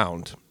that's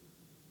round.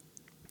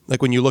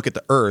 Like, when you look at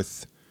the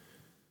Earth,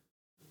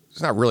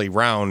 it's not really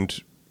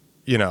round,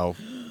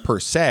 per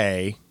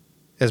se,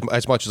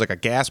 as much as like a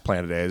gas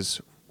planet is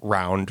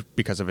round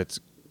because of its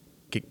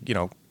gas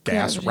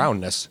Gravity.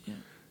 roundness.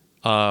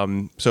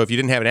 So if you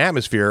didn't have an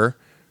atmosphere,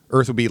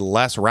 Earth would be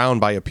less round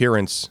by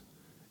appearance,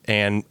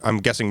 and I'm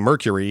guessing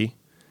Mercury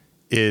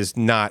is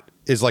more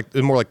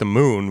like the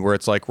moon, where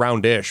it's like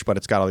roundish, but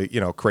it's got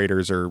all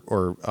craters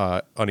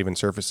or uneven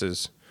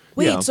surfaces.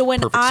 Wait, Yeah, so when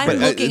perfect I'm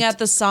space. looking at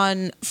the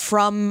sun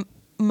from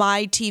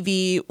my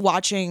TV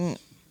watching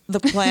the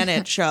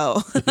Planet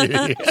show, what?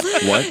 Then-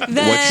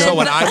 What So show?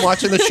 when I'm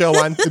watching the show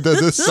on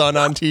the sun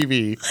on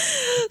TV,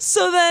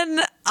 so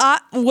then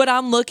what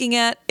I'm looking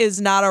at is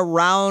not a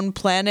round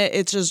planet;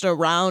 it's just a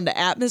round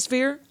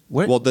atmosphere.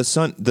 Well, the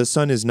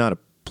sun is not a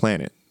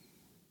planet.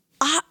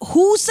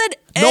 Who said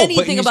No, anything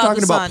but he's about talking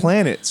the about sun?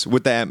 planets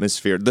with the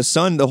atmosphere. The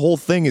sun, the whole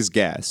thing is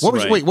gas. what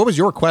was Right. wait? What was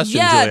your question,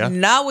 Yeah, Julia?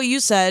 not what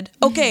you said.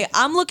 Okay,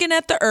 I'm looking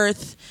at the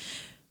Earth,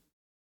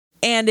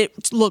 and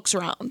it looks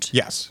round,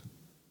 Yes.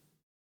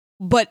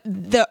 but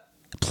the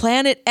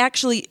planet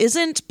actually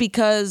isn't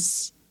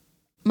because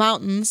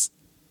mountains.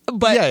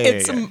 But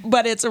Yeah.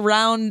 but it's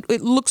around.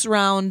 It looks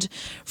round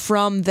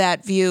from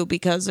that view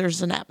because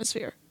there's an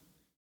atmosphere.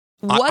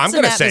 What's I'm an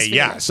going to say atmosphere?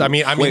 yes. I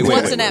mean,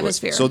 What's an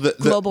atmosphere? So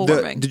Global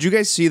warming. Did you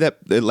guys see that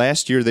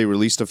last year they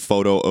released a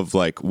photo of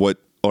a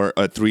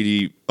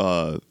 3D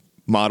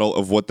model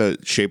of what the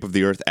shape of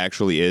the Earth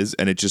actually is,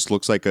 and it just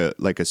looks like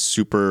a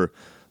super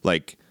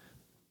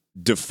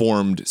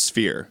deformed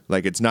sphere.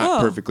 Like, it's not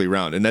Oh. perfectly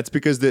round, and that's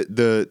because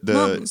the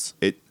Mountains.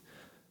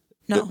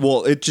 No.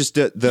 Well, it just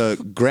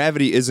the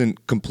gravity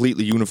isn't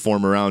completely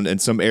uniform around,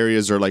 and some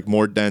areas are like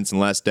more dense and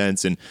less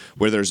dense, and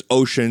where there's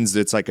oceans,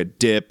 it's like a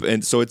dip,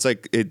 and so it's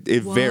like it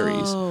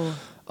varies. Whoa.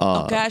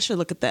 Okay, I should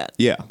look at that.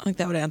 Yeah. I think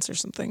that would answer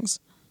some things.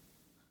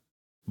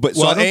 But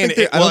so Well, I don't think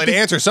that- I don't it think-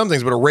 answers some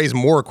things, but it'll raise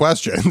more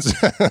questions.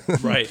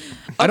 Right.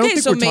 I don't Okay,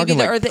 think so we're maybe talking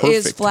the like Earth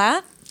is perfect.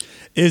 flat.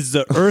 Is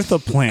the Earth a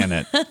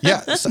planet?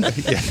 Yes.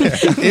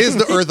 Is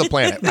the Earth a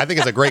planet? I think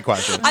it's a great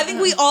question. I think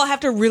we all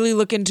have to really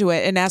look into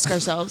it and ask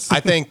ourselves.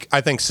 I think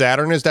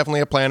Saturn is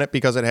definitely a planet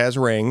because it has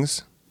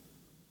rings.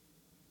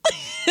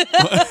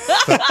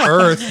 The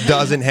Earth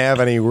doesn't have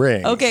any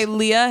rings. Okay,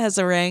 Leah has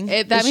a ring.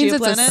 That Is she means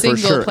it's a planet? For single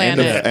sure,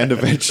 planet. and a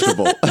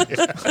vegetable.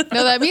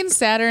 No, that means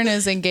Saturn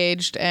is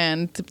engaged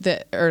and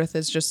the Earth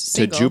is just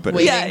single, Jupiter.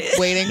 waiting, Yeah.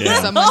 waiting Yeah.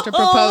 for someone to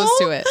propose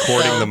to it.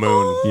 Courting the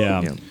moon.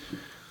 Yeah. Yeah.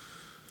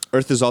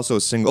 Earth is also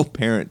a single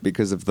parent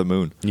because of the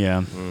moon.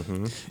 Yeah.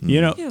 Mm-hmm.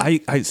 You know,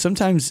 I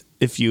sometimes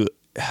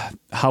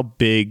how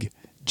big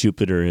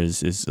Jupiter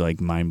is like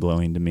mind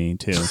blowing to me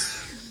too.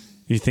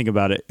 You think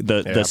about it,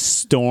 the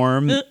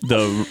storm,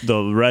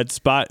 the red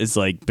spot is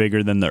like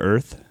bigger than the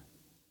Earth.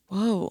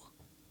 Whoa.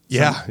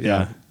 Yeah.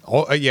 Yeah.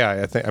 Oh,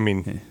 yeah. I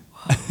mean,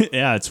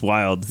 Yeah, it's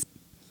wild.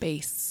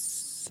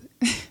 Base.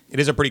 it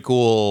is a pretty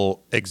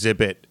cool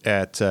exhibit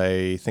at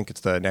I think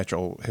it's the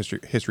Natural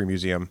History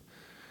Museum.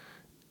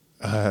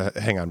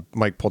 Hang on,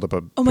 Mike pulled up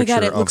a. Oh my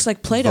God, picture it looks of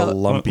like Play-Doh. The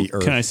lumpy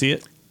Earth. Can I see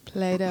it?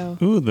 Play-Doh.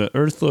 Ooh, the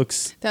Earth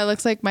looks. That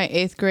looks like my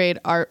 8th grade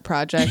art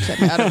project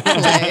out of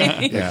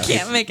clay. Yeah.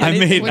 Can't make I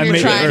anything. made- When I you're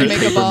made trying to Earth make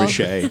a Paper ball.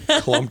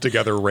 mache. Clumped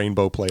together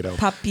rainbow Play-Doh.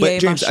 Papier But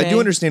James, I mâché. do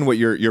understand what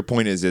your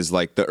point is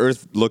like the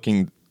Earth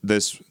looking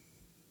this,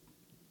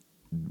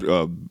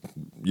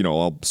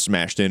 all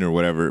smashed in or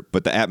whatever,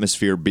 but the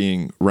atmosphere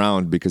being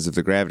round because of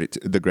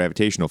the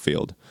gravitational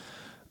field.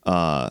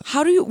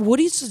 What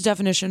is the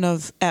definition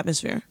of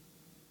atmosphere?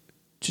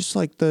 Just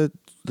like the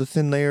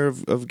thin layer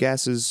of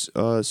gases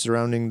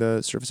surrounding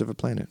the surface of a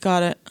planet.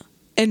 Got it.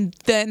 And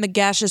then the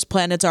gaseous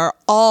planets are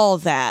all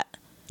that.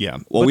 Yeah.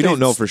 Well, But we don't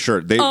know it's- for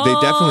sure. They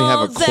definitely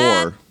have a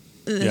that-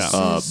 core,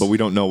 Yeah. but we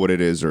don't know what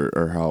it is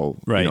or how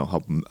Right.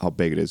 how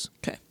big it is.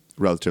 Okay.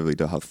 Relatively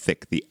to how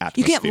thick the You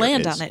atmosphere can't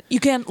land is. on it. You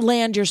can't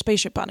land your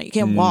spaceship on it. You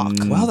can't walk.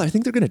 Well, I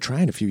think they're going to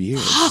try in a few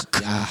years.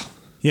 Yeah.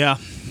 Yeah.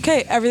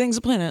 Okay, everything's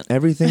a planet.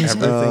 Everything's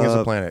Everything is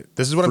a planet.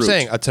 This is what I'm fruit.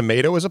 saying. A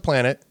tomato is a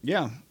planet,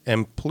 Yeah.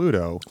 and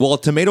Pluto. Well,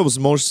 a tomato was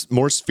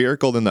more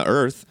spherical than the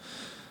Earth,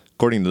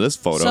 according to this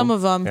photo. Some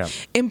of them. Yeah.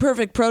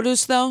 Imperfect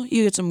produce, though,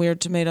 you get some weird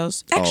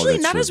tomatoes. Actually,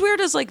 that's not true. as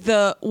weird as like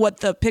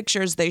what the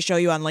pictures they show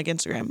you on like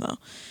Instagram, though.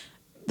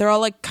 They're all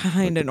like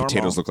kind of normal.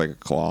 potatoes look like a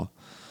claw.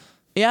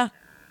 Yeah.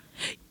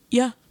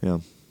 Yeah. Yeah.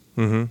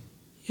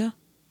 Yeah.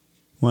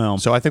 Well,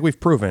 So I think we've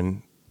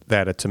proven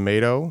that a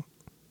tomato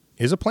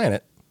is a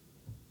planet,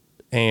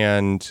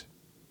 and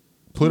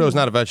Pluto's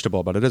not a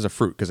vegetable, but it is a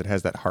fruit because it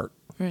has that heart.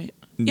 Right.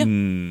 Yeah.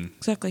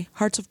 Exactly.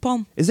 Hearts of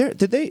palm. Is there?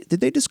 Did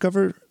they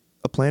discover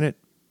a planet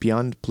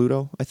beyond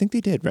Pluto? I think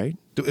they did, right?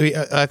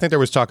 I think there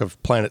was talk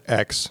of Planet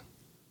X.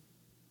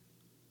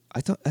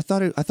 I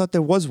thought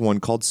there was one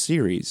called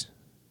Ceres.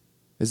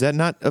 Is that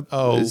not?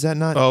 Is that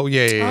not? Oh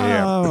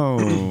yeah.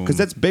 oh. Because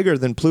that's bigger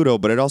than Pluto,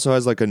 but it also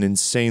has like an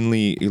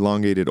insanely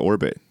elongated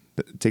orbit.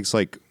 It takes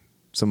like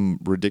some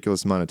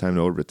ridiculous amount of time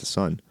to orbit the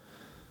sun.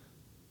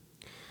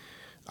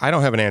 I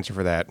don't have an answer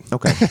for that.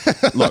 Okay,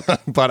 look,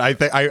 But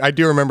I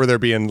do remember there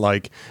being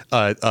like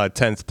a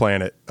 10th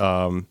planet.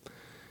 well,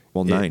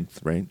 ninth,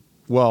 right?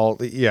 Well,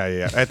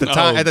 yeah. At the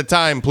Oh,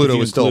 time, Pluto if you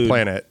was still a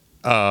include-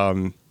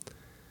 planet.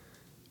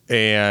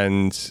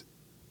 And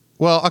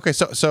well, okay,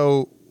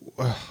 so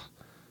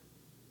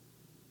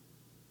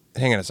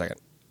hang on a second.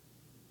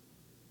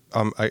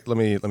 Let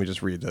me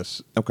just read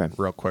this. Okay.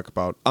 real quick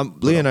about.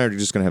 Leah and I are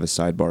just gonna have a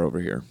sidebar over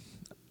here.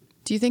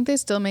 Do you think they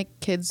still make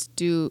kids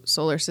do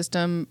solar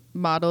system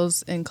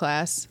models in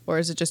class, or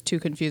is it just too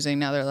confusing?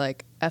 Now they're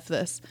like, F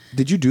this.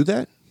 Did you do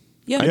that?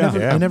 Yeah.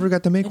 Yeah. I never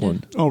got to make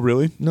one. Oh,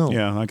 really? No.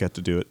 Yeah, I got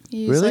to do it.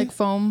 You use Really? like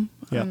foam.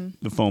 Yeah.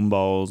 The foam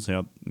balls.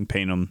 Yep. And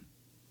paint them.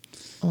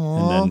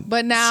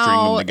 But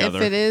now, if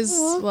it is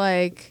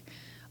like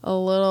a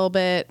little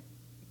bit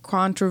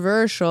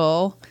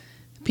controversial,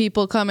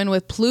 people come in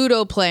with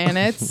Pluto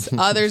planets,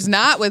 others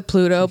not with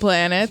Pluto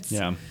planets.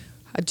 Yeah.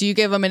 Do you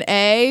give them an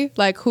A?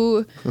 Like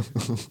who?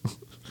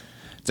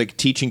 It's like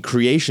teaching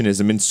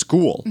creationism in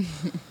school.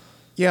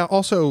 Yeah.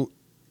 Also,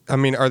 I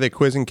mean, are they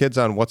quizzing kids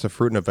on what's a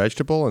fruit and a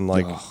vegetable? And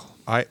like,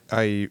 I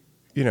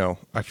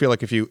feel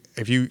like if you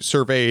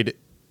surveyed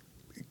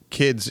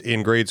kids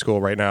in grade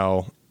school right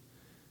now,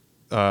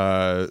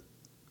 I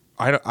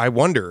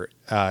wonder.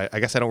 I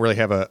guess I don't really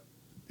have a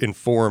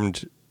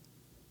informed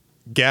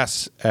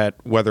guess at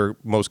whether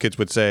most kids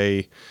would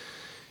say,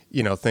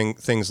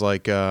 things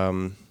like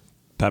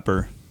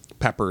Pepper.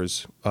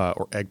 peppers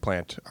or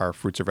eggplant are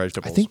fruits or I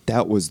vegetables. think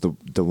that was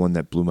the one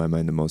that blew my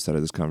mind the most out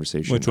of this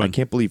conversation. Which one? I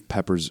can't believe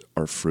peppers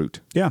are fruit.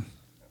 Yeah.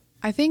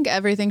 I think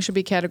everything should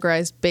be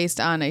categorized based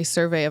on a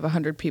survey of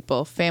 100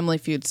 people, Family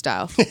Feud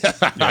style,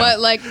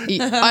 but like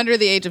under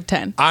the age of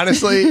 10.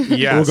 Honestly,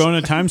 yes. We're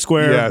going to Times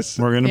Square. Yes.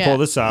 We're going to Yeah. pull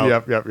this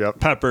out. Yep.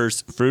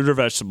 Peppers, fruit or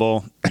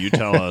vegetable. You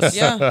tell us.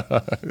 Yeah.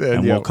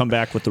 And Yep. we'll come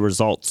back with the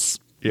results.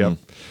 Yep.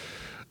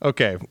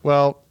 Okay.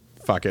 Well,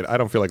 fuck it. I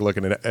don't feel like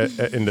looking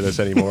into this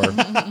anymore.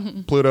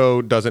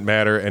 Pluto doesn't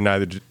matter, and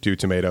neither do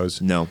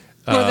tomatoes. No.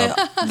 Or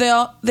they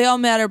all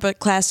matter, but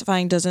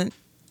classifying doesn't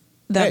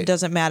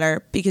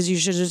matter because you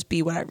should just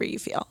be whatever you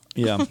feel.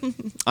 Yeah.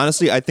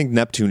 Honestly, I think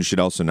Neptune should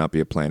also not be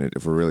a planet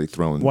if we're really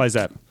throwing. Why is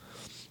that?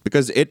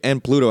 Because it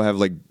and Pluto have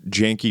like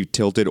janky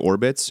tilted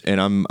orbits, and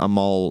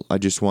I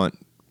just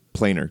want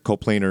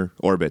coplanar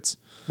orbits.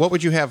 What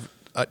would you have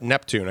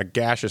Neptune, a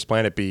gaseous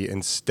planet, be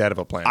instead of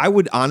a planet? I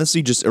would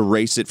honestly just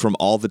erase it from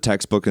all the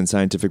textbook and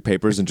scientific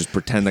papers and just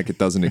pretend like it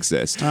doesn't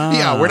exist.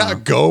 yeah, we're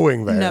not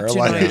going there. Neptune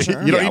Like,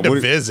 erasure. you don't Yeah, need to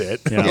what- visit.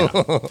 Yeah.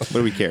 What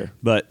do we care?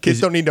 But Kids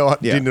don't need to know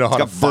Yeah, how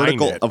to it's got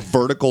find it. a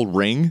vertical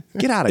ring.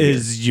 Get out of here,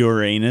 is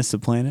Uranus a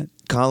planet?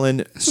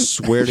 Colin.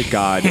 Swear to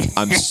God,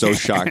 I'm so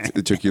shocked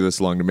it took you this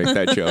long to make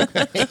that joke.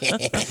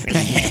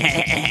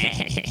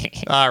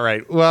 All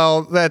right.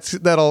 Well,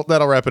 that'll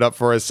wrap it up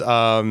for us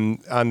on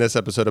this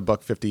episode of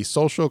Buck 50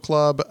 Social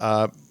Club.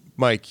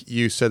 Mike,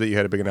 you said that you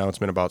had a big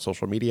announcement about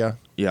social media.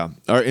 Yeah.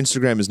 Our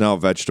Instagram is now a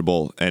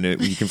vegetable, and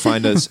you can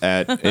find us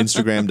at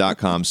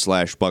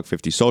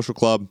instagram.com/Buck50Social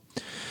Club.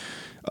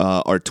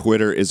 Our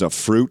Twitter is a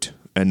fruit,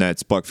 and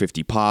that's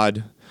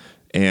Buck50Pod.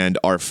 And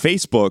our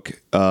Facebook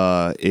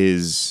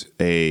is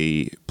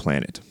a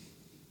planet.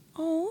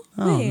 Oh,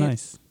 Oh, wait.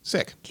 nice.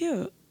 Sick.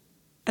 Cute.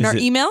 And Is our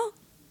it- email?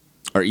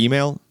 Our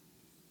email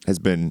has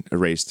been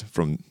erased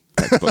from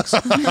textbooks.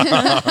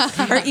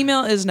 Our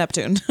email is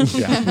Neptune.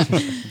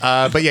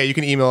 But yeah, you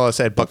can email us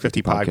at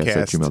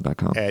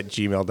buck50podcast at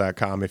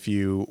gmail.com if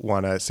you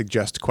want to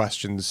suggest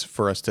questions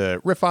for us to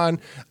riff on,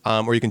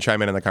 or you can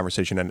chime in the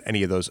conversation on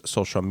any of those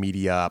social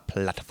media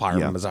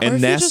platforms. And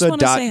if you just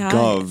wanna say hi.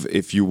 NASA.gov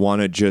if you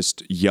want to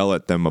just yell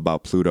at them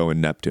about Pluto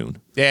and Neptune.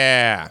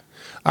 Yeah.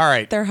 All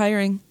right. They're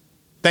hiring.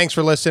 Thanks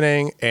for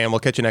listening, and we'll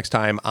catch you next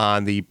time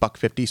on the Buck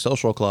 50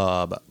 Social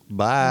Club.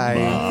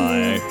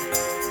 Bye.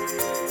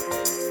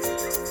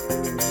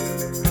 Bye.